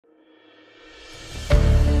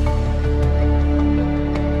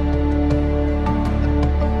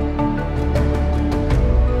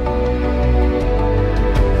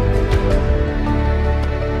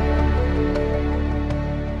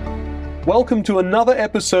Welcome to another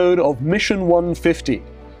episode of Mission 150,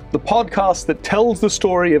 the podcast that tells the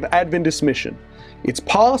story of Adventist mission, its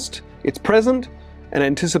past, its present, and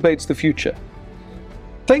anticipates the future.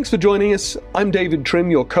 Thanks for joining us. I'm David Trim,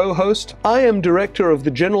 your co-host. I am Director of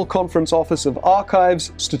the General Conference Office of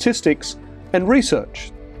Archives, Statistics, and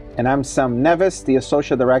Research. And I'm Sam Nevis, the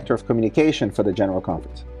Associate Director of Communication for the General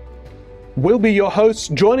Conference. We'll be your hosts.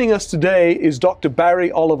 Joining us today is Dr.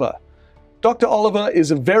 Barry Oliver. Dr. Oliver is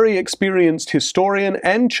a very experienced historian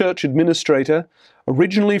and church administrator,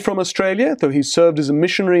 originally from Australia, though he served as a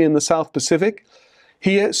missionary in the South Pacific.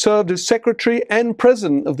 He served as secretary and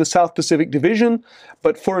president of the South Pacific Division,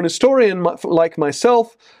 but for an historian like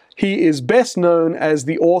myself, he is best known as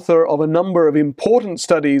the author of a number of important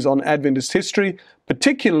studies on Adventist history,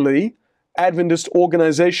 particularly Adventist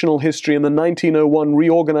organizational history and the 1901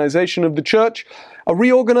 reorganization of the church, a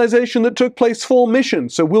reorganization that took place for mission.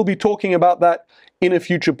 So we'll be talking about that in a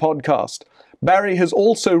future podcast. Barry has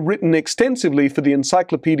also written extensively for the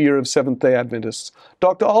Encyclopedia of Seventh-day Adventists.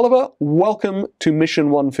 Dr. Oliver, welcome to Mission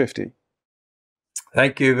 150.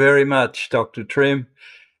 Thank you very much, Dr. Trim.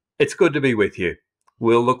 It's good to be with you.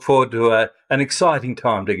 We'll look forward to an exciting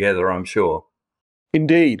time together, I'm sure.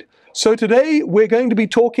 Indeed. So today we're going to be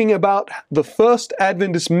talking about the first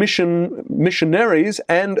Adventist missionaries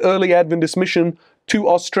and early Adventist mission to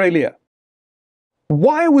Australia.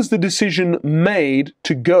 Why was the decision made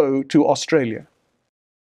to go to Australia?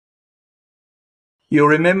 You'll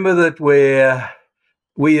remember that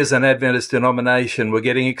we as an Adventist denomination were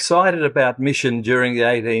getting excited about mission during the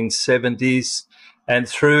 1870s and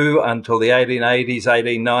through until the 1880s,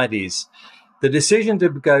 1890s. The decision to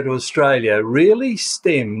go to Australia really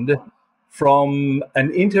stemmed from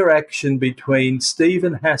an interaction between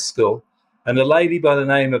Stephen Haskell and a lady by the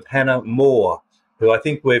name of Hannah More, who I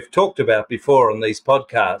think we've talked about before on these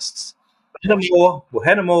podcasts.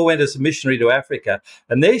 Hannah More went as a missionary to Africa,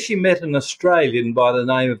 and there she met an Australian by the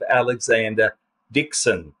name of Alexander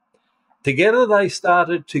Dixon. Together they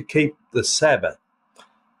started to keep the Sabbath.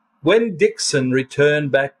 When Dixon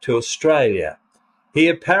returned back to Australia, he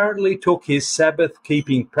apparently took his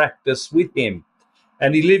Sabbath-keeping practice with him,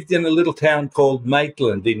 and he lived in a little town called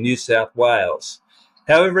Maitland in New South Wales.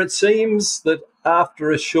 However, it seems that after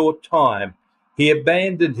a short time, he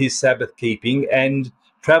abandoned his Sabbath-keeping and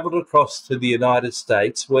travelled across to the United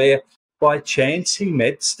States, where by chance he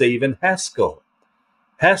met Stephen Haskell.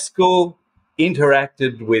 Haskell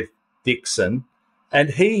interacted with Dixon,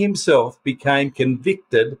 and he himself became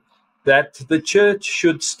convicted that the church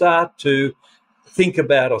should start to think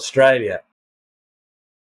about Australia.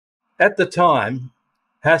 At the time,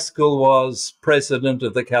 Haskell was president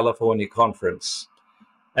of the California Conference,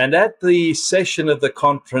 and at the session of the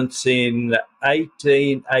conference in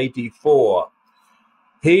 1884,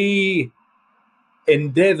 he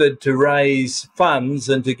endeavoured to raise funds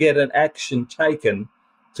and to get an action taken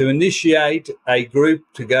to initiate a group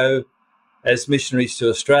to go as missionaries to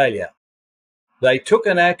Australia. They took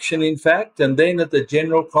an action, in fact, and then at the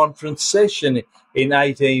General Conference session in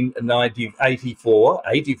 1884,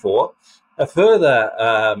 a further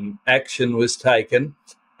action was taken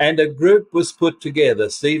and a group was put together.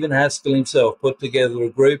 Stephen Haskell himself put together a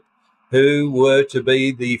group who were to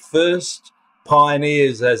be the first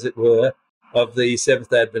pioneers, as it were, of the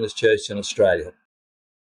Seventh-day Adventist Church in Australia.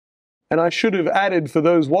 And I should have added for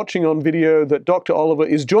those watching on video that Dr. Oliver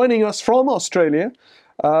is joining us from Australia,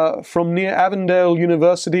 from near Avondale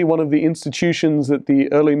University, one of the institutions that the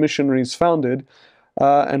early missionaries founded.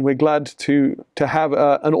 And we're glad to have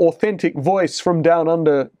an authentic voice from down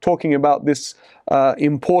under talking about this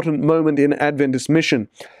important moment in Adventist mission.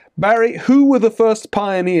 Barry, who were the first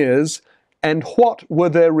pioneers and what were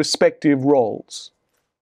their respective roles?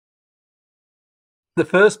 The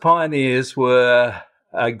first pioneers were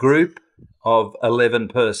a group of 11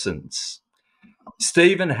 persons.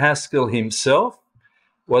 Stephen Haskell himself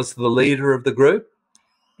was the leader of the group.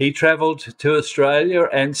 He travelled to Australia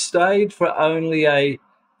and stayed for only a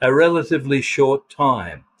relatively short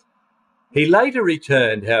time. He later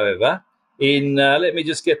returned, however, in, let me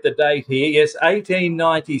just get the date here, yes,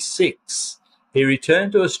 1896. He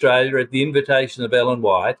returned to Australia at the invitation of Ellen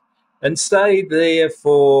White and stayed there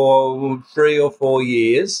for 3 or 4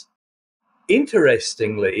 years.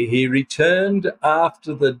 Interestingly, he returned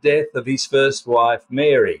after the death of his first wife,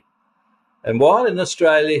 Mary. And while in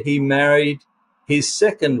Australia, he married his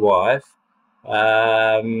second wife,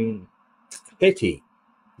 Hetty.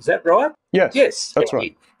 Is that right? Yes, that's Hetty,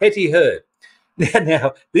 right. Hetty Hurd.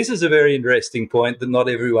 Now, this is a very interesting point that not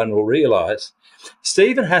everyone will realise.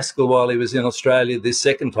 Stephen Haskell, while he was in Australia this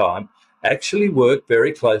second time, actually worked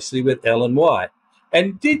very closely with Ellen White.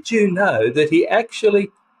 And did you know that he actually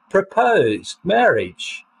proposed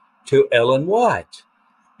marriage to Ellen White,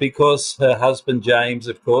 because her husband James,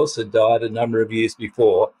 of course, had died a number of years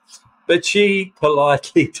before. But she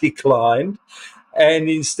politely declined and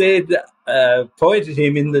instead pointed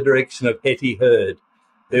him in the direction of Hetty Heard,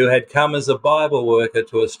 who had come as a Bible worker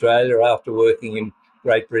to Australia after working in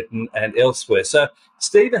Great Britain and elsewhere. So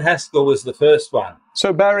Stephen Haskell was the first one.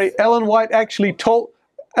 So Barry, Ellen White actually told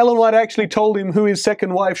him who his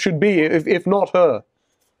second wife should be, if not her.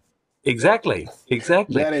 Exactly.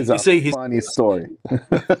 That is a funny story.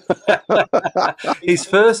 His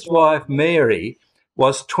first wife, Mary,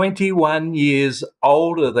 was 21 years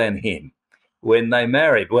older than him when they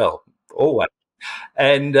married. Well, always.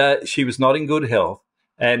 And she was not in good health.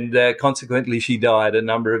 And consequently, she died a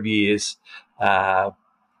number of years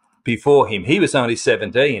before him. He was only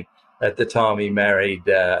 17 at the time he married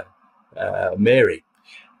Mary.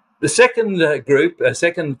 The second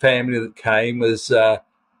family that came was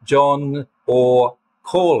John Orr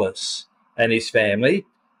Corliss and his family.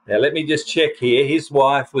 Now, let me just check here. His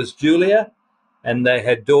wife was Julia, and they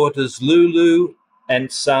had daughters Lulu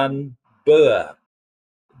and son Burr.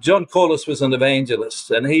 John Corliss was an evangelist,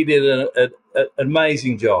 and he did an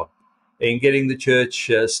amazing job in getting the church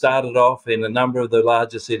started off in a number of the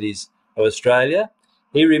larger cities of Australia.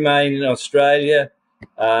 He remained in Australia,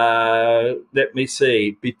 let me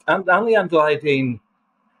see, only until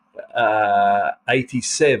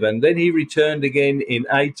 1887. Then he returned again in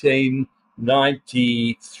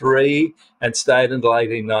 1893 and stayed until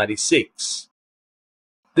 1896.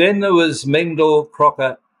 Then there was Mendel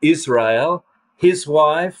Crocker Israel. His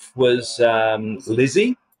wife was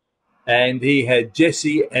Lizzie, and he had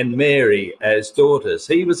Jessie and Mary as daughters.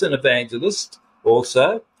 He was an evangelist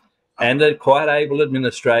also and a quite able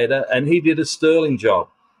administrator, and he did a sterling job.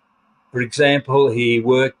 For example, he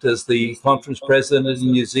worked as the conference president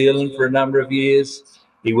in New Zealand for a number of years.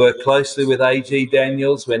 He worked closely with A.G.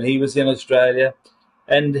 Daniels when he was in Australia,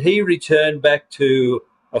 and he returned back to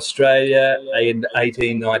Australia in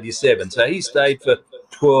 1897. So he stayed for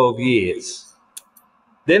 12 years.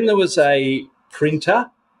 Then there was a printer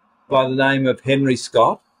by the name of Henry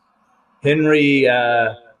Scott. Henry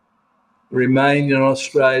remained in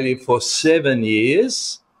Australia for 7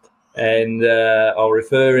 years, and I'll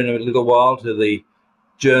refer in a little while to the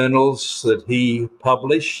journals that he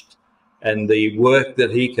published and the work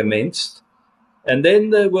that he commenced. And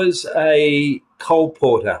then there was a coal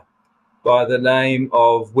porter by the name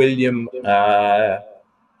of William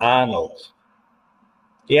Arnold.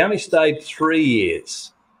 He only stayed 3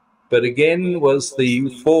 years, but again was the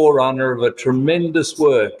forerunner of a tremendous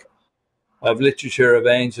work of literature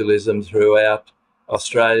evangelism throughout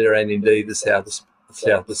Australia and indeed the South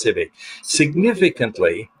Pacific.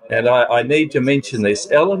 Significantly, and I need to mention this,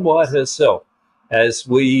 Ellen White herself, as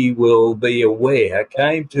we will be aware,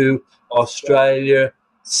 came to Australia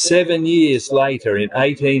 7 years later in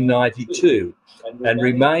 1892 and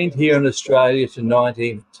remained here in Australia till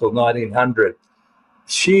 1900.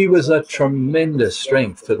 She was a tremendous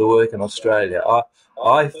strength to the work in Australia.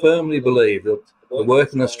 I firmly believe that the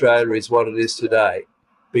work in Australia is what it is today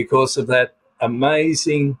because of that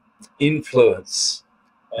amazing influence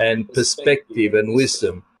and perspective and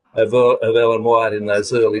wisdom of Ellen White in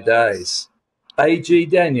those early days. A.G.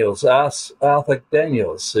 Daniels, Arthur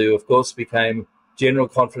Daniels, who of course became General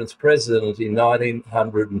Conference President in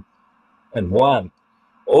 1901,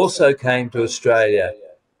 also came to Australia.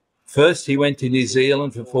 First, he went to New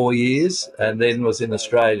Zealand for 4 years and then was in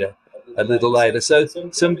Australia a little later. So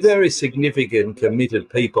some very significant, committed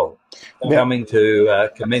people coming to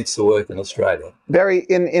commence the work in Australia. Barry,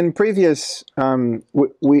 in previous,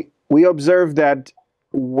 we observed that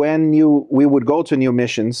when we would go to new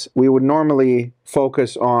missions, we would normally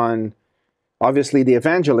focus on, obviously, the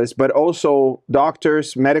evangelists, but also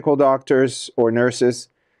doctors, medical doctors or nurses,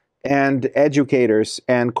 and educators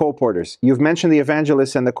and colporteurs. You've mentioned the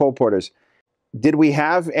evangelists and the colporteurs. Did we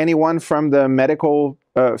have anyone from the medical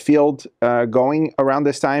field going around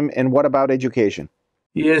this time? And what about education?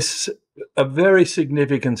 Yes, a very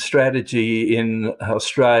significant strategy in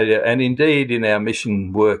Australia and indeed in our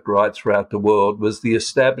mission work right throughout the world was the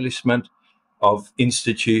establishment of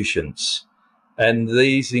institutions. And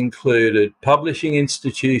these included publishing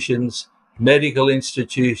institutions, medical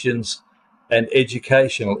institutions, and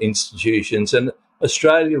educational institutions. And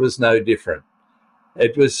Australia was no different.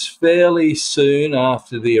 It was fairly soon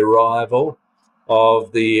after the arrival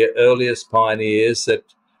of the earliest pioneers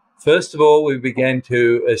that, first of all, we began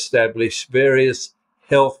to establish various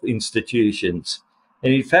health institutions.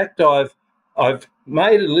 And in fact, I've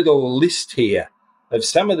made a little list here of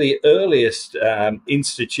some of the earliest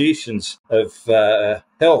institutions of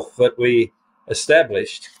health that we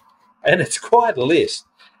established. and it's quite a list.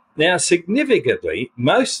 Now, significantly,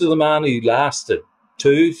 most of them only lasted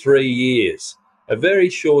 2-3 years, a very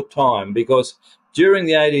short time, because during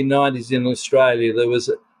the 1890s in Australia,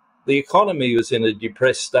 the economy was in a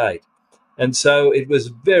depressed state. And so it was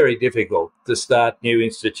very difficult to start new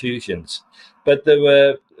institutions. But there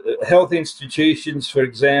were health institutions, for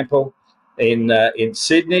example, in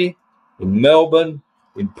Sydney, in Melbourne,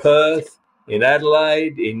 in Perth, in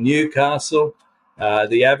Adelaide, in Newcastle.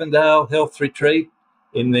 The Avondale Health Retreat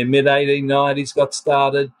in the mid-1890s got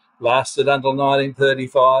started, lasted until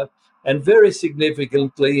 1935. And very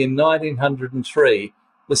significantly, in 1903,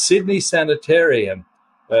 the Sydney Sanitarium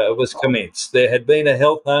was commenced. There had been a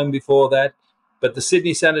health home before that, but the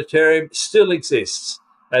Sydney Sanitarium still exists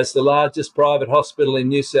as the largest private hospital in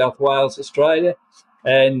New South Wales, Australia,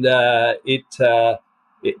 and it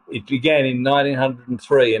began in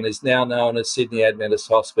 1903 and is now known as Sydney Adventist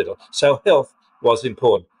Hospital. So health was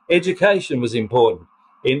important. Education was important.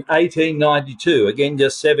 In 1892, again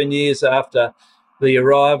just 7 years after the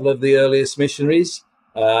arrival of the earliest missionaries,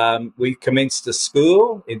 we commenced a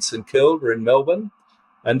school in St Kilda in Melbourne.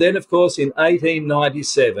 And then, of course, in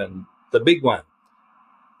 1897, the big one,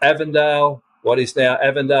 Avondale, what is now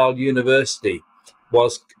Avondale University,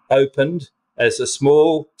 was opened as a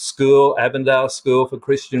small school, Avondale School for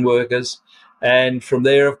Christian Workers. And from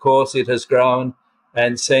there, of course, it has grown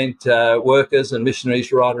and sent workers and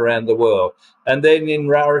missionaries right around the world. And then in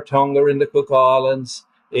Rarotonga, in the Cook Islands,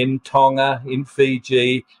 in Tonga, in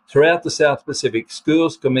Fiji, throughout the South Pacific,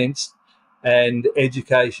 schools commenced, and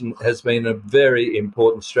education has been a very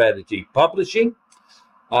important strategy. Publishing,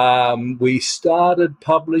 we started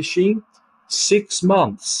publishing 6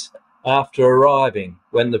 months after arriving.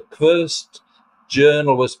 When the first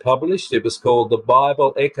journal was published, it was called The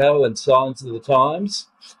Bible Echo and Signs of the Times,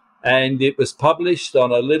 and it was published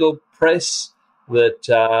on a little press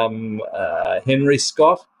that Henry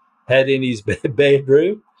Scott had in his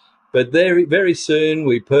bedroom. But very, very soon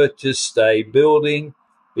we purchased a building.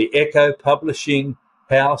 The Echo Publishing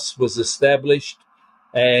House was established,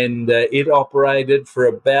 and it operated for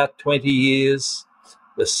about 20 years.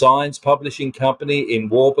 The Science Publishing Company in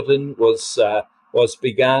Warburton was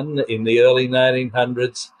begun in the early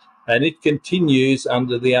 1900s, and it continues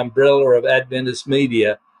under the umbrella of Adventist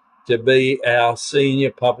Media to be our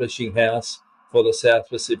senior publishing house for the South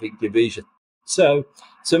Pacific Division. So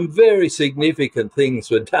some very significant things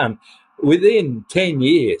were done within 10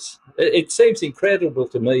 years. It seems incredible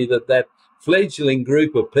to me that that fledgling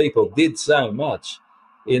group of people did so much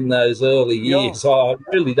in those early years. Yeah. I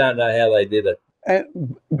really don't know how they did it.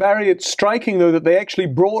 And Barry, it's striking, though, that they actually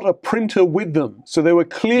brought a printer with them. So they were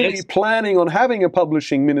clearly planning on having a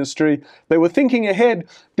publishing ministry. They were thinking ahead.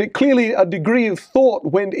 That clearly a degree of thought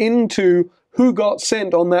went into who got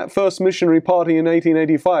sent on that first missionary party in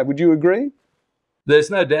 1885. Would you agree? There's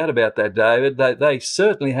no doubt about that, David. They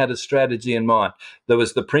certainly had a strategy in mind. There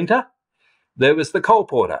was the printer. There was the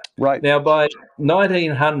colporteur. Right. Now, by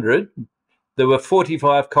 1900, there were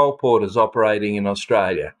 45 colporteurs operating in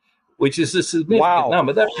Australia, which is a significant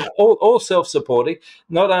number. They're all self-supporting.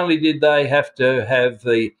 Not only did they have to have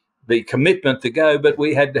the commitment to go, but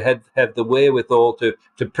we had to have the wherewithal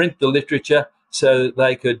to print the literature so that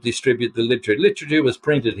they could distribute the literature. Literature was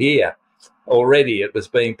printed here already. It was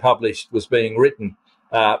being published, was being written.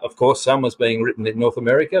 Of course, some was being written in North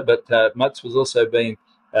America, but much was also being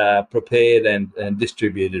prepared and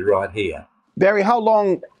distributed right here. Barry, how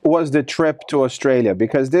long was the trip to Australia?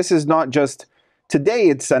 Because this is not just... Today,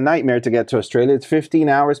 it's a nightmare to get to Australia. It's 15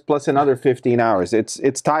 hours plus another 15 hours.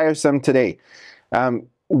 It's tiresome today.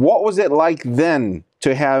 What was it like then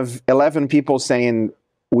to have 11 people saying,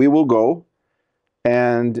 we will go,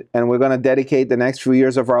 and we're going to dedicate the next few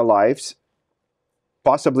years of our lives,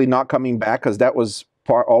 possibly not coming back, because that was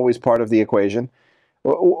always part of the equation.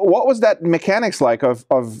 What was that mechanics like of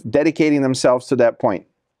dedicating themselves to that point?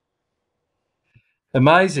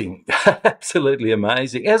 Amazing, absolutely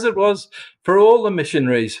amazing, as it was for all the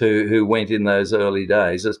missionaries who went in those early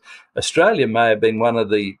days. Australia may have been one of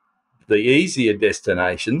the easier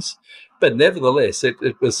destinations, but nevertheless, it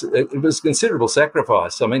was considerable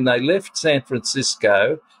sacrifice. I mean, they left San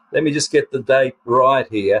Francisco. Let me just get the date right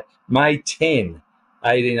here. May 10,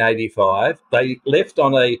 1885. They left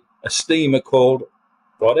on a steamer called,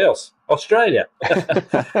 what else? Australia.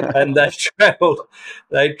 And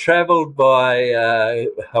they travelled by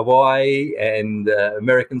Hawaii and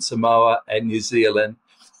American Samoa and New Zealand,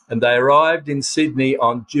 and they arrived in Sydney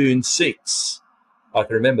on June 6. I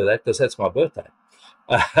can remember that because that's my birthday.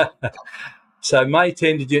 So May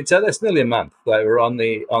 10 to June, so that's nearly a month they were on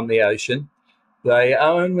the ocean. They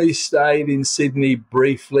only stayed in Sydney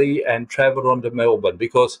briefly and travelled on to Melbourne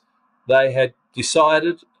because they had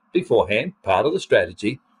decided beforehand, part of the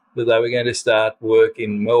strategy, that they were going to start work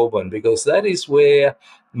in Melbourne, because that is where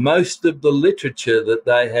most of the literature that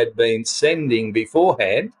they had been sending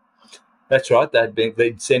beforehand, that's right, they'd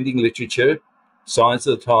been sending literature, Signs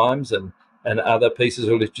of the Times and other pieces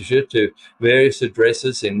of literature to various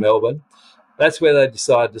addresses in Melbourne. That's where they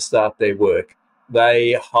decided to start their work.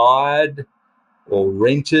 They hired or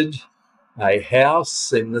rented a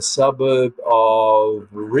house in the suburb of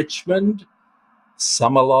Richmond.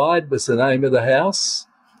 Summerlide was the name of the house,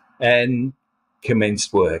 and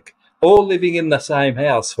commenced work. All living in the same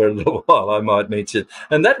house for a little while, I might mention.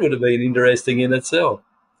 And that would have been interesting in itself.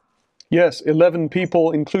 Yes, 11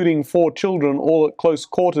 people, including 4 children, all at close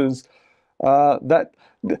quarters.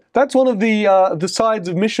 That's one of the sides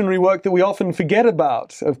of missionary work that we often forget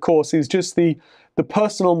about, of course, is just the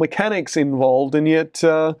personal mechanics involved, and yet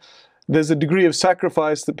there's a degree of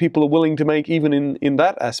sacrifice that people are willing to make even in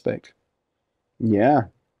that aspect. Yeah.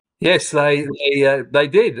 Yes, they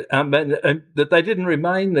did, but they didn't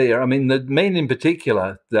remain there. I mean, the men in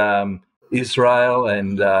particular, Israel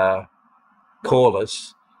and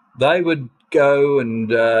Corliss, they would go and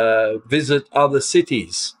visit other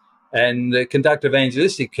cities and conduct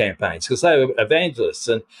evangelistic campaigns, because they were evangelists.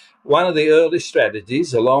 And one of the early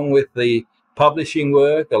strategies, along with the publishing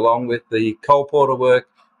work, along with the colporteur work,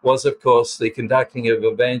 was, of course, the conducting of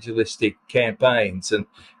evangelistic campaigns.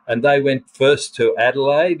 And they went first to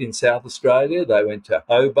Adelaide in South Australia. They went to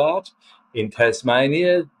Hobart in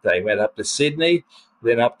Tasmania. They went up to Sydney,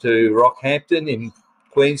 then up to Rockhampton in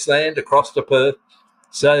Queensland, across to Perth.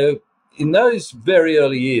 So in those very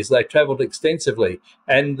early years, they travelled extensively,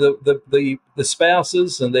 and the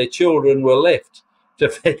spouses and their children were left to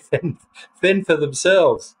fend for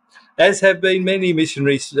themselves, as have been many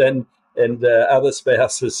missionaries and other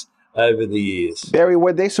spouses over the years. Barry,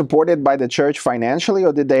 were they supported by the church financially,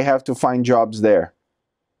 or did they have to find jobs there?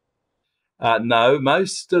 No,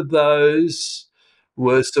 most of those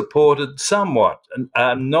were supported somewhat,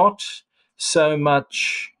 not so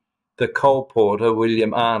much the colporteur,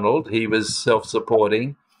 William Arnold. He was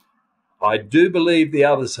self-supporting. I do believe the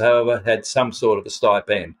others, however, had some sort of a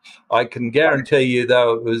stipend. I can guarantee you,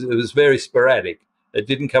 though, it was very sporadic. It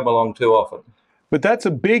didn't come along too often. But that's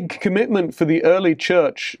a big commitment for the early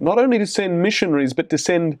church, not only to send missionaries, but to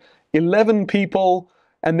send 11 people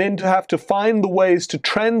and then to have to find the ways to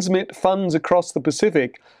transmit funds across the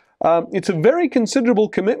Pacific. It's a very considerable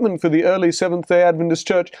commitment for the early Seventh-day Adventist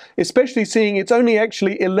Church, especially seeing it's only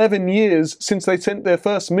actually 11 years since they sent their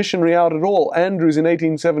first missionary out at all, Andrews in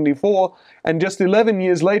 1874, and just 11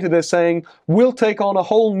 years later they're saying, we'll take on a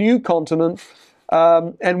whole new continent,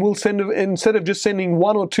 and we'll send, instead of just sending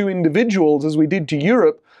 1 or 2 individuals as we did to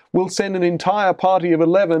Europe, we'll send an entire party of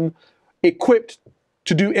 11 equipped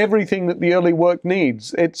to do everything that the early work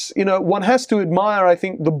needs. It's, one has to admire, I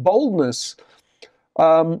think, the boldness,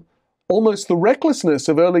 almost the recklessness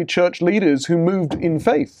of early church leaders who moved in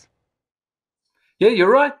faith. Yeah,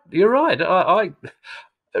 you're right. You're right. I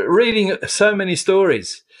reading so many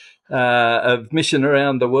stories of mission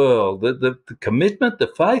around the world, the commitment, the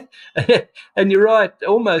faith, and you're right,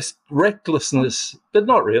 almost recklessness, but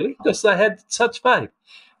not really, because they had such faith.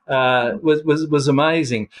 Was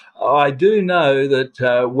amazing. I do know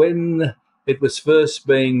that when it was first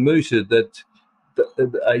being mooted that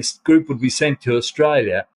a group would be sent to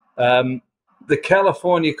Australia, the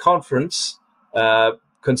California Conference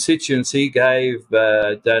constituency gave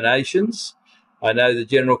donations. I know the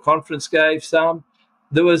General Conference gave some.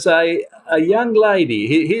 There was a young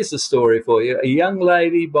lady, here's the story for you, a young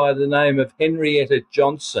lady by the name of Henrietta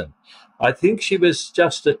Johnson. I think she was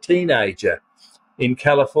just a teenager in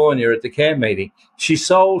California at the camp meeting. She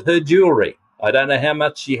sold her jewellery. I don't know how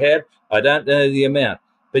much she had. I don't know the amount.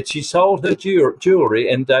 But she sold her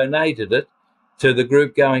jewellery and donated it to the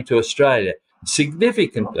group going to Australia.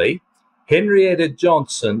 Significantly, Henrietta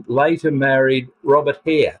Johnson later married Robert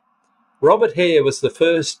Hare. Robert Hare was the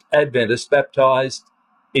first Adventist baptised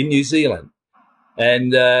in New Zealand,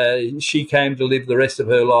 and she came to live the rest of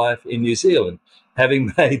her life in New Zealand,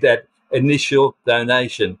 having made that initial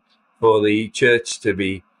donation for the church to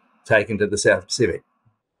be taken to the South Pacific.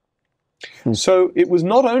 So it was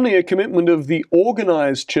not only a commitment of the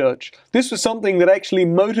organized church, this was something that actually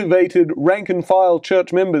motivated rank and file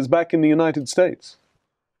church members back in the United States.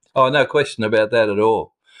 Oh, no question about that at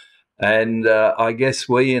all. And I guess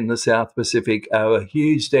we in the South Pacific owe a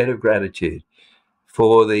huge debt of gratitude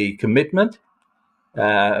for the commitment,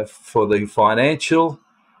 for the financial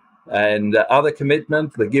and other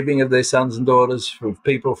commitment, the giving of their sons and daughters from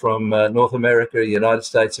people from North America, the United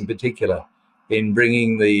States in particular, in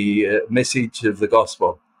bringing the message of the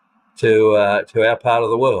gospel to our part of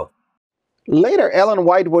the world. Later, Ellen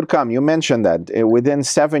White would come. You mentioned that. Within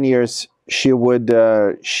 7 years, she would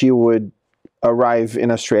arrive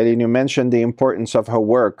in Australia. And you mentioned the importance of her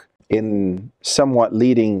work in somewhat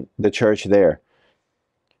leading the church there.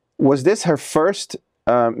 Was this her first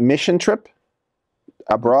mission trip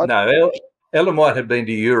abroad? No, Ellen White had been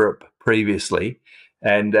to Europe previously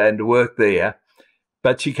and worked there.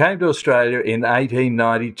 But she came to Australia in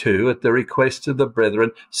 1892 at the request of the brethren,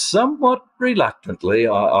 somewhat reluctantly,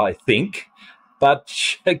 I think. But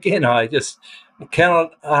again, I just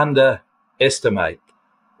cannot underestimate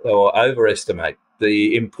or overestimate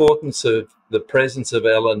the importance of the presence of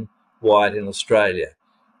Ellen White in Australia.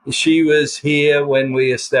 She was here when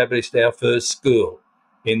we established our first school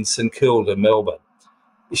in St Kilda, Melbourne.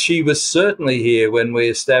 She was certainly here when we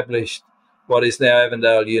established what is now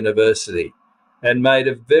Avondale University, and made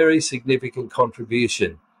a very significant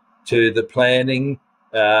contribution to the planning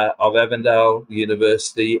of Avondale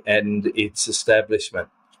University and its establishment.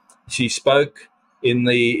 She spoke in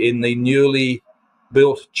the newly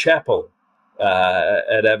built chapel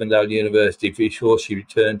at Avondale University before she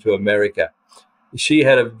returned to America. She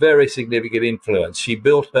had a very significant influence. She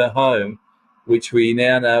built her home, which we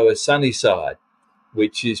now know as Sunnyside,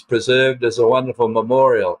 which is preserved as a wonderful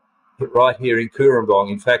memorial right here in Cooranbong.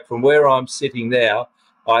 In fact, from where I'm sitting now,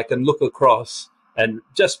 I can look across, and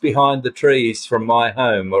just behind the trees from my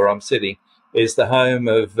home where I'm sitting is the home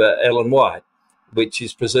of Ellen White, which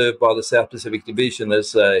is preserved by the South Pacific Division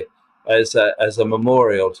as a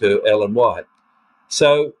memorial to Ellen White.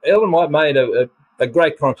 So Ellen White made a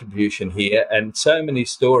great contribution here, and so many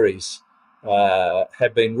stories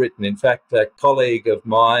have been written. In fact, a colleague of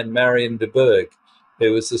mine, Marion de Berg,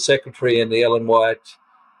 who was the secretary in the Ellen White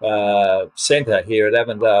Centre here at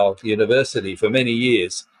Avondale University for many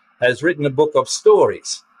years, has written a book of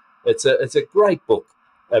stories. It's a great book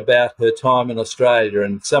about her time in Australia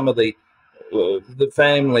and some of the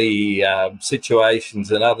family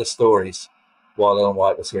situations and other stories while Ellen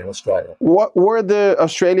White was here in Australia. What were the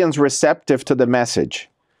Australians receptive to the message,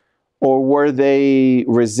 or were they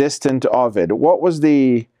resistant of it? What was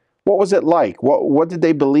it like? What did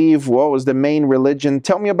they believe? What was the main religion?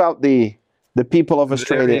 Tell me about the people of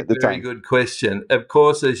Australia at the time. Very good question. Of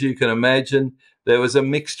course, as you can imagine, there was a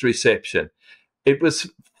mixed reception. It was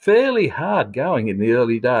fairly hard going in the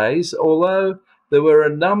early days, although there were a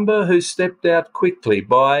number who stepped out quickly.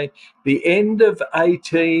 By the end of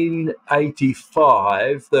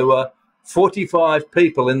 1885, there were 45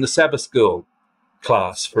 people in the Sabbath school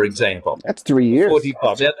class, for example. That's 3 years.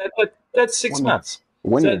 45. Now, that's 6 months.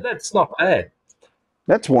 So that's not bad.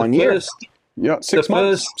 That's 1 year. Yeah, 6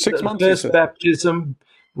 months. 6 months. The first baptism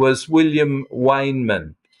was William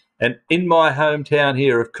Wayneman. And in my hometown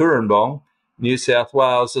here of Cooranbong, New South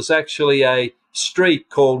Wales, there's actually a street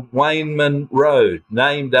called Wayneman Road,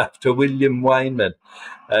 named after William Wayneman,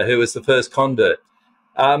 who was the first convert.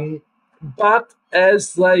 But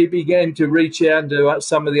as they began to reach out to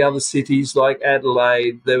some of the other cities like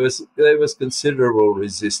Adelaide, there was considerable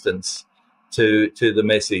resistance to the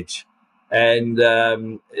message. And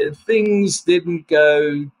things didn't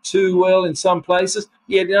go too well in some places,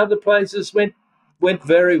 yet in other places went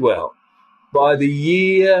very well. By the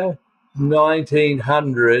year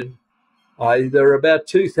 1900, there were about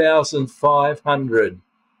 2,500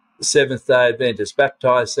 Seventh-day Adventists,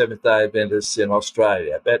 baptised Seventh-day Adventists in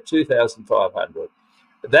Australia, about 2,500.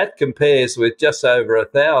 That compares with just over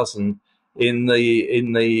 1,000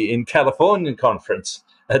 in Californian Conference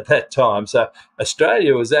at that time. So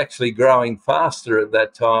Australia was actually growing faster at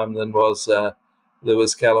that time than was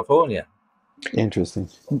California. Interesting.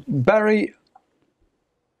 Barry,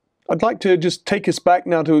 I'd like to just take us back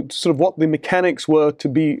now to sort of what the mechanics were to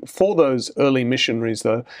be for those early missionaries,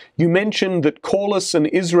 though. You mentioned that Corliss and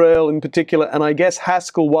Israel in particular, and I guess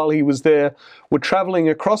Haskell while he was there, were traveling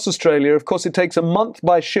across Australia. Of course, it takes a month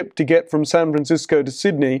by ship to get from San Francisco to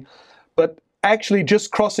Sydney, but actually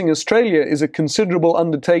just crossing Australia is a considerable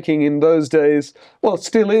undertaking in those days. Well, it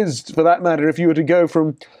still is, for that matter. If you were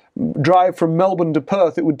to drive from Melbourne to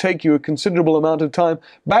Perth, it would take you a considerable amount of time.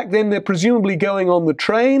 Back then, they're presumably going on the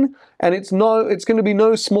train, and it's going to be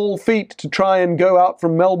no small feat to try and go out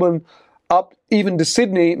from Melbourne up even to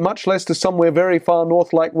Sydney, much less to somewhere very far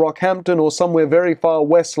north like Rockhampton or somewhere very far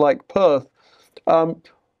west like Perth.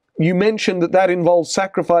 You mentioned that involves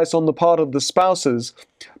sacrifice on the part of the spouses,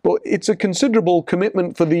 but it's a considerable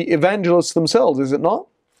commitment for the evangelists themselves, is it not?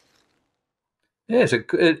 Yes,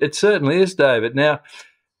 it certainly is, David. Now,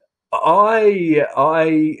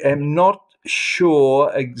 I am not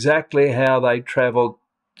sure exactly how they travelled,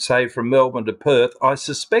 say, from Melbourne to Perth. I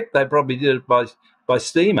suspect they probably did it by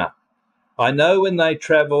steamer. I know when they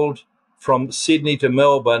travelled from Sydney to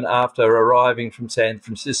Melbourne after arriving from San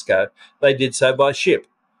Francisco, they did so by ship.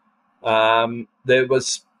 There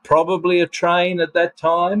was probably a train at that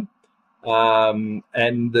time,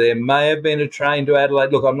 and there may have been a train to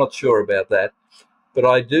Adelaide. Look, I'm not sure about that, but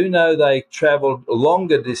I do know they travelled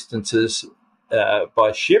longer distances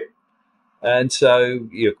by ship, and so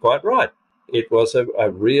you're quite right. It was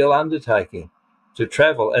a real undertaking to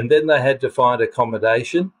travel, and then they had to find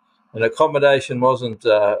accommodation, and accommodation wasn't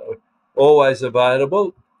always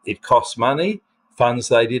available. It cost money, funds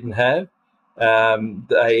they didn't have.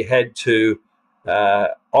 They had to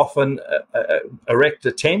often erect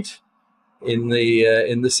a tent in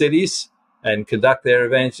the cities and conduct their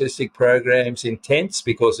evangelistic programs in tents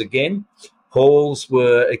because, again, halls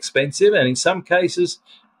were expensive, and in some cases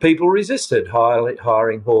people resisted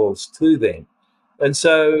hiring halls to them. And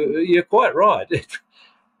so you're quite right.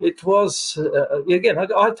 It was again.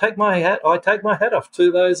 I take my hat off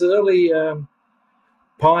to those early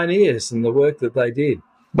pioneers and the work that they did.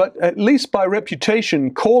 But at least by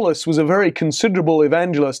reputation, Corliss was a very considerable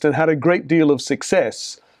evangelist and had a great deal of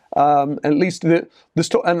success. At least and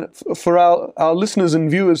for our listeners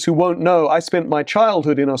and viewers who won't know, I spent my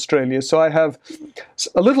childhood in Australia, so I have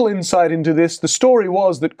a little insight into this. The story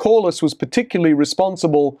was that Corliss was particularly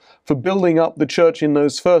responsible for building up the church in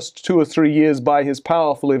those first 2 or 3 years by his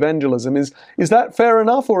powerful evangelism. Is that fair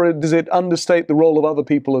enough, or does it understate the role of other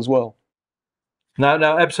people as well? No,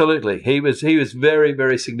 absolutely. He was very,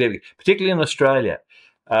 very significant, particularly in Australia.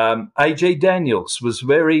 A.G. Daniels was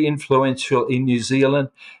very influential in New Zealand,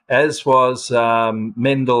 as was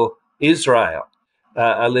Mendel Israel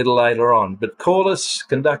a little later on. But Corliss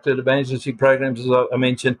conducted evangelistic programs, as I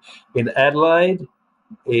mentioned, in Adelaide,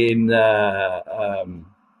 in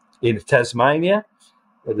Tasmania.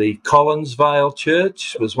 The Collinsvale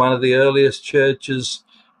Church was one of the earliest churches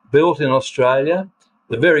built in Australia.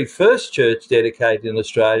 The very first church dedicated in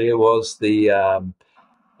Australia was the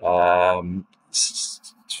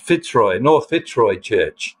North Fitzroy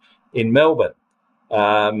Church in Melbourne.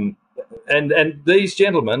 And these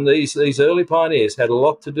gentlemen, these early pioneers, had a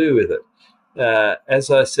lot to do with it. As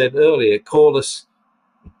I said earlier, Corliss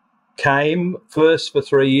came first for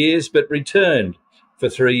 3 years, but returned for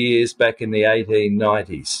 3 years back in the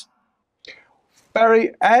 1890s.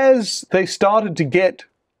 Barry, as they started to get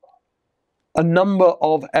a number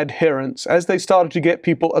of adherents, as they started to get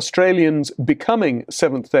Australians becoming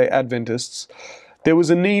Seventh-day Adventists, there was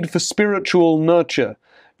a need for spiritual nurture.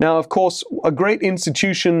 Now, of course, a great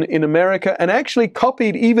institution in America, and actually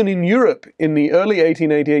copied even in Europe in the early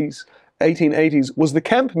 1880s, was the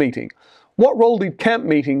camp meeting. What role did camp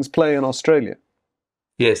meetings play in Australia?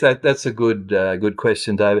 Yes, that's a good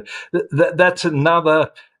question, David. That's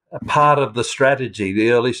another part of the strategy,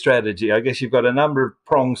 the early strategy. I guess you've got a number of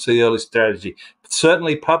prongs to the early strategy. But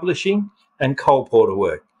certainly publishing and colporteur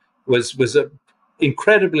work was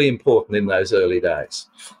incredibly important in those early days.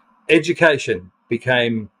 Education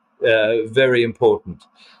became very important.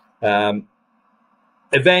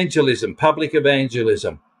 Evangelism, public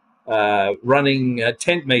evangelism, running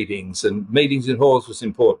tent meetings and meetings in halls was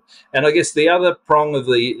important. And I guess the other prong of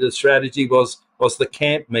the strategy was the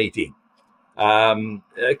camp meeting.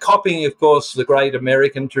 Copying, of course, the great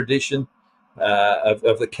American tradition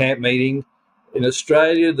of the camp meeting. In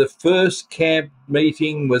Australia, the first camp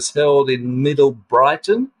meeting was held in Middle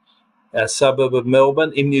Brighton, a suburb of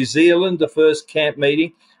Melbourne. In New Zealand, the first camp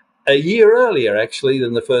meeting, a year earlier actually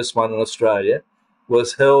than the first one in Australia,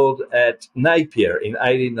 was held at Napier in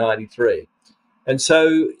 1893. And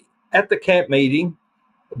so at the camp meeting,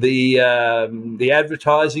 the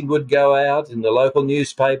advertising would go out in the local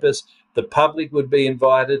newspapers, the public would be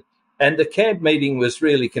invited, and the camp meeting was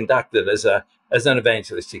really conducted as an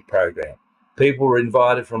evangelistic program. People were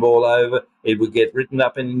invited from all over. It would get written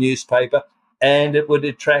up in the newspaper, and it would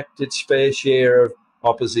attract its fair share of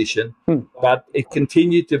opposition. But it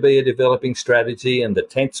continued to be a developing strategy, and the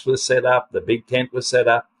tents were set up, the big tent was set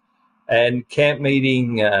up, and camp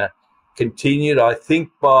meeting continued. I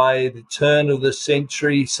think by the turn of the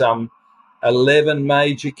century, some 11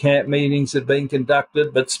 major camp meetings had been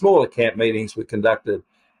conducted, but smaller camp meetings were conducted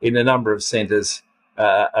in a number of centres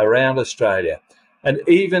around Australia. And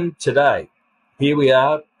even today, here we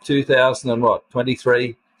are,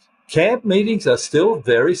 2023, camp meetings are still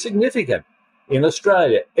very significant in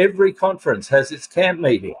Australia. Every conference has its camp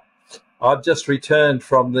meeting. I've just returned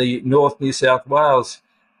from the North New South Wales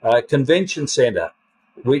Convention Centre,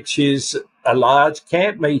 which is a large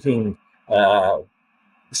camp meeting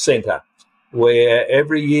centre, where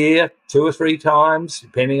every year, 2 or 3 times,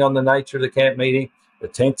 depending on the nature of the camp meeting, the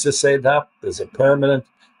tents are set up. There's a permanent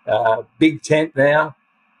big tent now.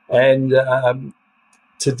 And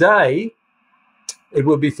Today, it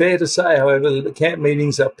would be fair to say, however, that the camp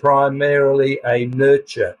meetings are primarily a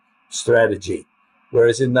nurture strategy,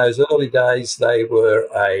 whereas in those early days they were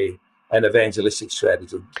an evangelistic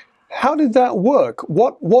strategy. How did that work?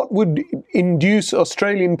 What would induce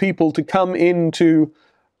Australian people to come into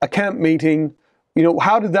a camp meeting? You know,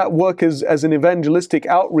 how did that work as an evangelistic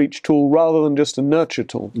outreach tool rather than just a nurture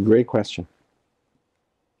tool? Great question.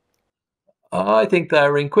 I think they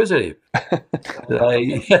were inquisitive.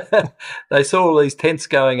 They they saw all these tents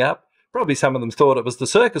going up. Probably some of them thought it was the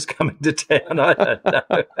circus coming to town. I don't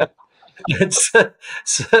know. And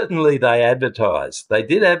certainly they advertised. They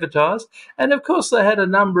did advertise. And of course they had a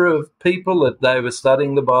number of people that they were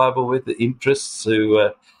studying the Bible with, the interests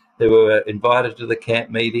who were invited to the camp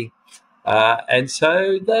meeting. And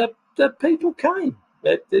so the people came.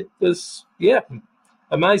 It was,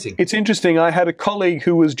 amazing. It's interesting. I had a colleague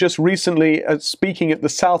who was just recently speaking at the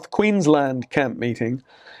South Queensland camp meeting,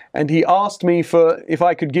 and he asked me if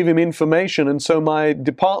I could give him information. And so my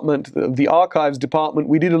department, the archives department,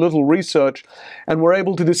 we did a little research and were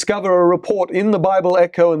able to discover a report in the Bible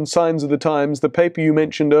Echo and Signs of the Times, the paper you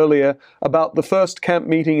mentioned earlier, about the first camp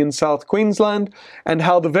meeting in South Queensland and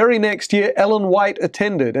how the very next year Ellen White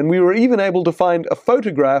attended. And we were even able to find a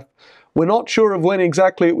photograph. We're not sure of when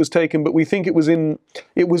exactly it was taken, but we think it was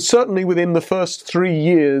certainly within the first 3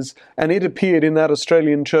 years, and it appeared in that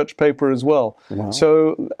Australian church paper as well. Wow.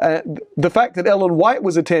 So the fact that Ellen White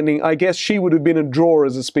was attending, I guess she would have been a draw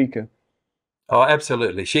as a speaker. Oh,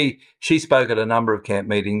 absolutely. She spoke at a number of camp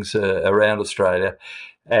meetings around Australia,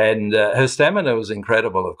 and her stamina was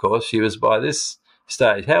incredible, of course. She was by this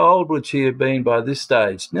stage. How old would she have been by this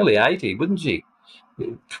stage? Nearly 80, wouldn't she?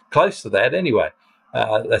 Close to that, anyway.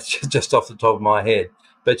 That's just off the top of my head.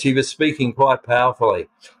 But she was speaking quite powerfully.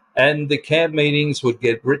 And the camp meetings would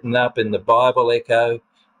get written up in the Bible Echo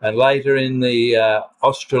and later in the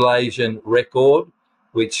Australasian Record,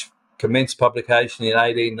 which commenced publication in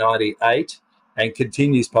 1898 and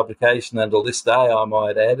continues publication until this day, I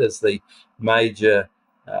might add, as the major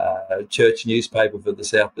church newspaper for the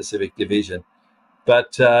South Pacific Division.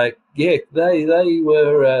 But, they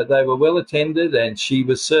were well attended, and she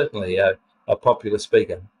was certainly a popular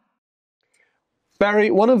speaker.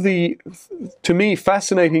 Barry, one of the, to me,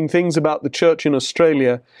 fascinating things about the church in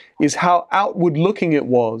Australia is how outward looking it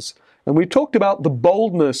was. And we talked about the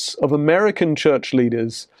boldness of American church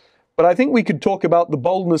leaders, but I think we could talk about the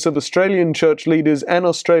boldness of Australian church leaders and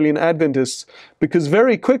Australian Adventists, because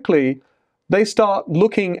very quickly they start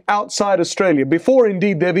looking outside Australia. Before,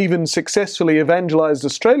 indeed, they've even successfully evangelized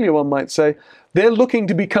Australia, one might say, they're looking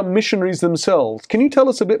to become missionaries themselves. Can you tell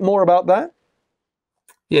us a bit more about that?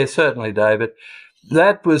 Yes, certainly, David.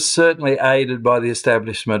 That was certainly aided by the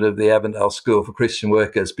establishment of the Avondale School for Christian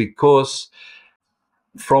Workers, because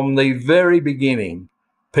from the very beginning,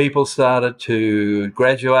 people started to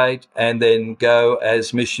graduate and then go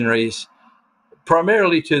as missionaries,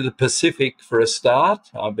 primarily to the Pacific for a start.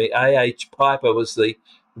 I mean, A.H. Piper was the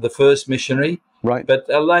first missionary. Right. But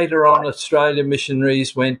later on, Australian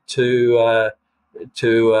missionaries went to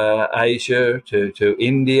Asia, to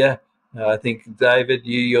India. I think, David,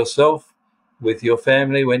 you yourself, with your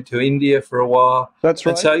family, went to India for a while. That's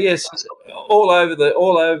right. And so, yes, all over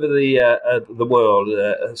the world,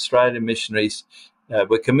 Australian missionaries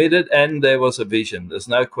were committed, and there was a vision. There's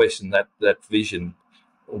no question that vision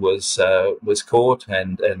was caught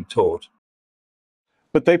and taught.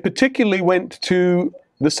 But they particularly went to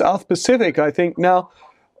the South Pacific, I think. Now,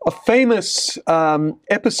 a famous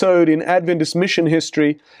episode in Adventist mission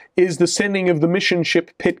history is the sending of the mission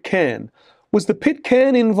ship Pitcairn. Was the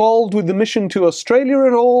Pitcairn involved with the mission to Australia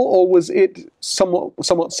at all, or was it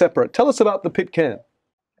somewhat separate? Tell us about the Pitcairn.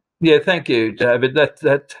 Yeah, thank you, David. That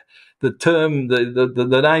the term,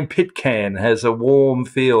 the name Pitcairn has a warm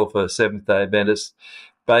feel for Seventh-day Adventists,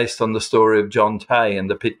 based on the story of John Tay and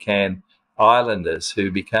the Pitcairn Islanders, who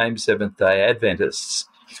became Seventh-day Adventists.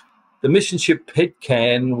 The mission ship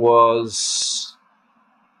Pitcairn was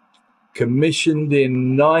commissioned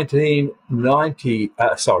in 1890,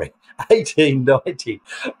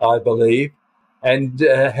 I believe, and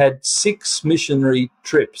had 6 missionary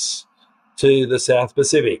trips to the South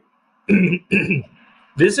Pacific,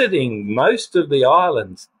 visiting most of the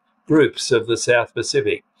island groups of the South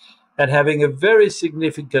Pacific and having a very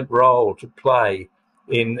significant role to play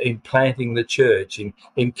in planting the church,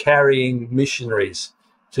 in carrying missionaries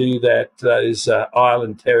to those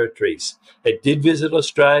island territories. It did visit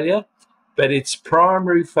Australia, but its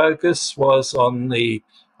primary focus was on the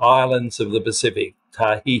islands of the Pacific: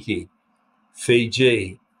 Tahiti,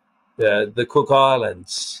 Fiji, the Cook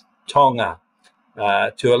Islands, Tonga,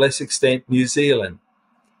 to a less extent New Zealand.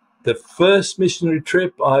 The first missionary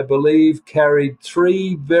trip, I believe, carried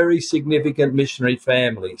 3 very significant missionary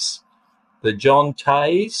families. The John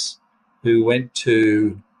Tays, who went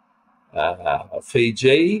to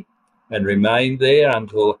Fiji and remained there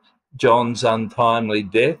until John's untimely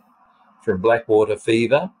death from blackwater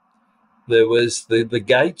fever. There was the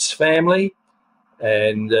Gates family,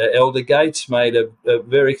 and Elder Gates made a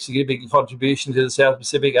very significant contribution to the South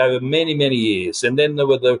Pacific over many, many years. And then there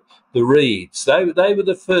were the Reeds. They were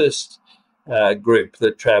the first group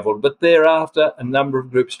that travelled, but thereafter a number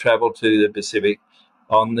of groups travelled to the Pacific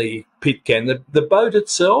on the Pitcairn. The boat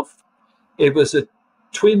itself, it was a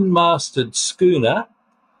twin-masted schooner.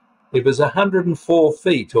 It was 104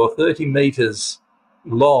 feet or 30 metres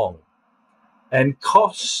long and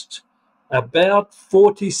cost about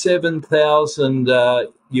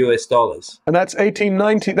 $47,000 US dollars. And that's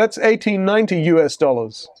 1890. That's 1890 US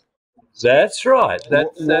dollars. That's right.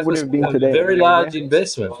 What would was it have been a today? very large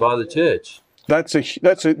investment by the church. That's a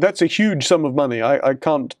huge sum of money. I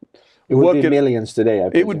can't. It would be millions today, I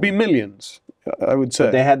presume. It would be millions, I would say.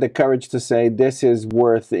 But they had the courage to say, this is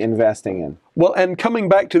worth investing in. Well, and coming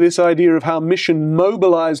back to this idea of how mission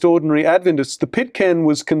mobilized ordinary Adventists, the Pitcairn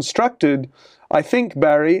was constructed, I think,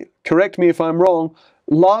 Barry, correct me if I'm wrong,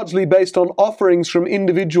 largely based on offerings from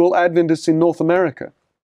individual Adventists in North America.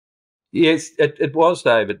 Yes, it was,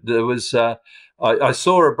 David. There was. I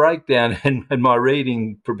saw a breakdown in my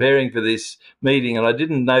reading, preparing for this meeting, and I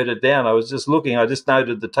didn't note it down. I was just looking. I just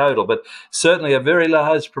noted the total, but certainly a very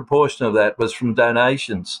large proportion of that was from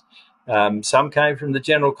donations. Some came from the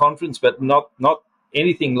General Conference, but not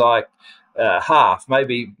anything like half.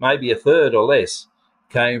 Maybe a third or less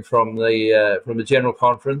came from the General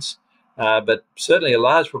Conference, but certainly a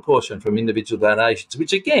large proportion from individual donations,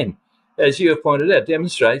 which again, as you have pointed out,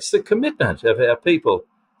 demonstrates the commitment of our people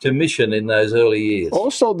to mission in those early years.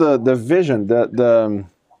 Also the vision, the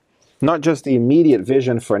not just the immediate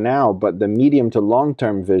vision for now, but the medium to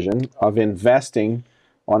long-term vision of investing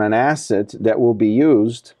on an asset that will be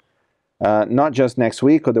used not just next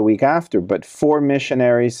week or the week after, but for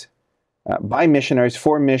missionaries, by missionaries,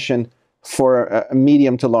 for mission, for a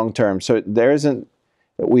medium to long term. So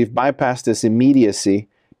we've bypassed this immediacy,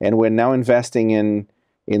 and we're now investing in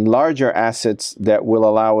larger assets that will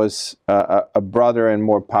allow us a broader and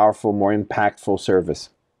more powerful, more impactful service.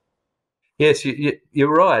 Yes,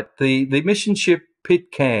 you're right. The mission ship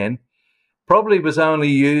Pitcairn probably was only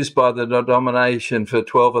used by the denomination for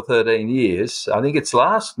 12 or 13 years. I think its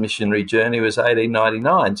last missionary journey was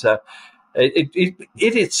 1899. So it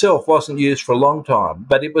itself wasn't used for a long time,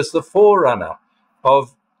 but it was the forerunner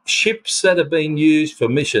of ships that have been used for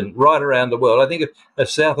mission right around the world. I think of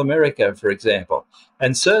South America, for example,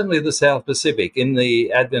 and certainly the South Pacific. In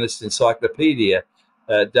the Adventist Encyclopedia,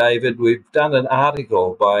 David, we've done an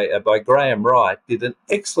article by Graham Wright, did an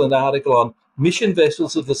excellent article on mission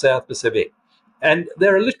vessels of the South Pacific. And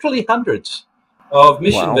there are literally hundreds of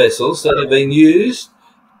mission vessels that have been used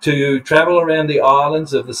to travel around the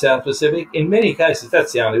islands of the South Pacific. In many cases,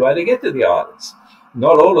 that's the only way to get to the islands.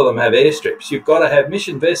 Not all of them have airstrips. You've got to have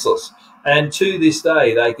mission vessels. And to this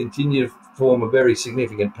day, they continue to form a very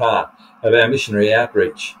significant part of our missionary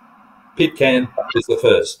outreach. Pitcairn is the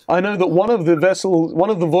first. I know that one of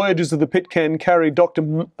the voyages of the Pitcairn carried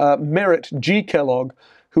Dr. Merritt G. Kellogg,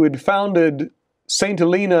 who had founded St.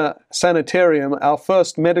 Helena Sanitarium, our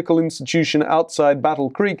first medical institution outside Battle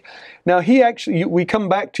Creek. Now, we come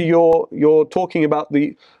back to your talking about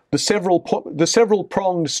the several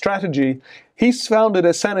pronged strategy. He's founded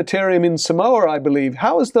a sanitarium in Samoa, I believe.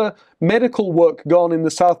 How has the medical work gone in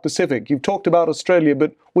the South Pacific? You've talked about Australia,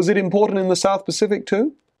 but was it important in the South Pacific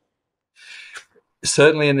too?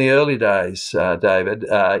 Certainly in the early days, David.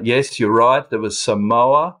 Yes, you're right. There was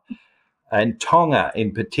Samoa and Tonga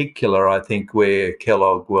in particular, I think, where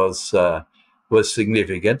Kellogg was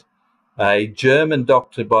significant. A German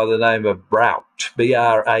doctor by the name of Braucht,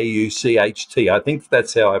 B-R-A-U-C-H-T, I think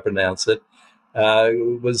that's how I pronounce it,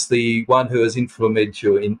 was the one who was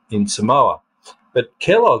influential in Samoa. But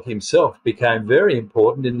Kellogg himself became very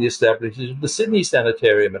important in the establishment of the Sydney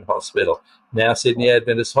Sanitarium and Hospital, now Sydney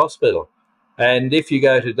Adventist Hospital. And if you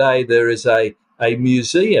go today, there is a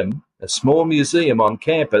museum, a small museum on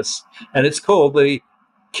campus, and it's called the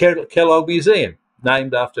Kellogg Museum,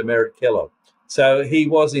 named after Merritt Kellogg. So he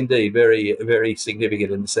was indeed very, very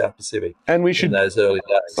significant in the South Pacific in those early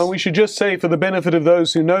days. And we should just say, for the benefit of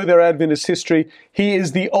those who know their Adventist history, he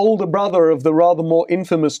is the older brother of the rather more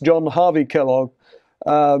infamous John Harvey Kellogg.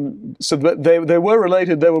 So they were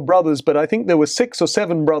related, they were brothers, but I think there were 6 or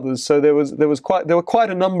 7 brothers. So there were quite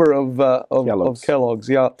a number of Kellogg's.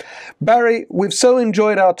 Yeah, Barry, we've so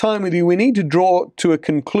enjoyed our time with you. We need to draw to a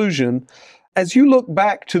conclusion. As you look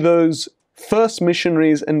back to those first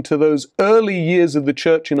missionaries and to those early years of the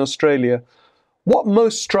church in Australia, what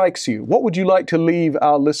most strikes you? What would you like to leave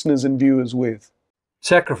our listeners and viewers with?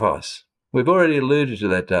 Sacrifice. We've already alluded to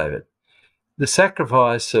that, David. The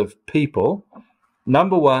sacrifice of people,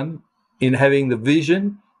 number one, in having the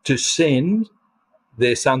vision to send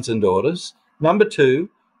their sons and daughters. Number two,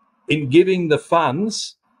 in giving the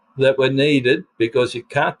funds that were needed, because you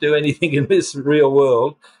can't do anything in this real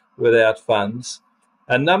world without funds.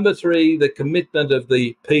 And number three, the commitment of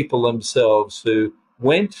the people themselves who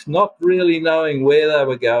went not really knowing where they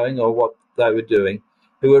were going or what they were doing,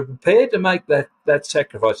 who were prepared to make that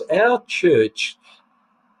sacrifice. Our church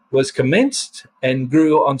was commenced and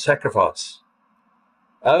grew on sacrifice.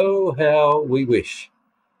 Oh, how we wish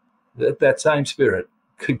that same spirit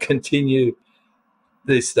could continue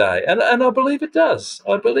this day. And I believe it does.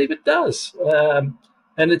 I believe it does.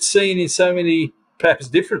 And it's seen in so many, perhaps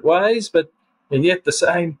different ways, and yet the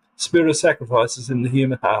same spirit of sacrifice is in the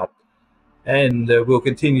human heart. And we'll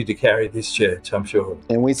continue to carry this church, I'm sure.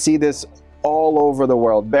 And we see this all over the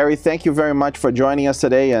world. Barry, thank you very much for joining us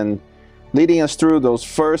today and leading us through those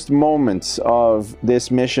first moments of this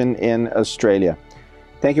mission in Australia.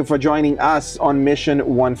 Thank you for joining us on Mission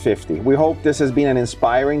 150. We hope this has been an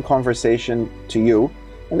inspiring conversation to you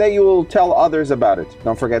and that you will tell others about it.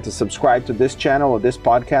 Don't forget to subscribe to this channel or this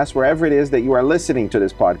podcast, wherever it is that you are listening to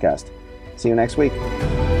this podcast. See you next week.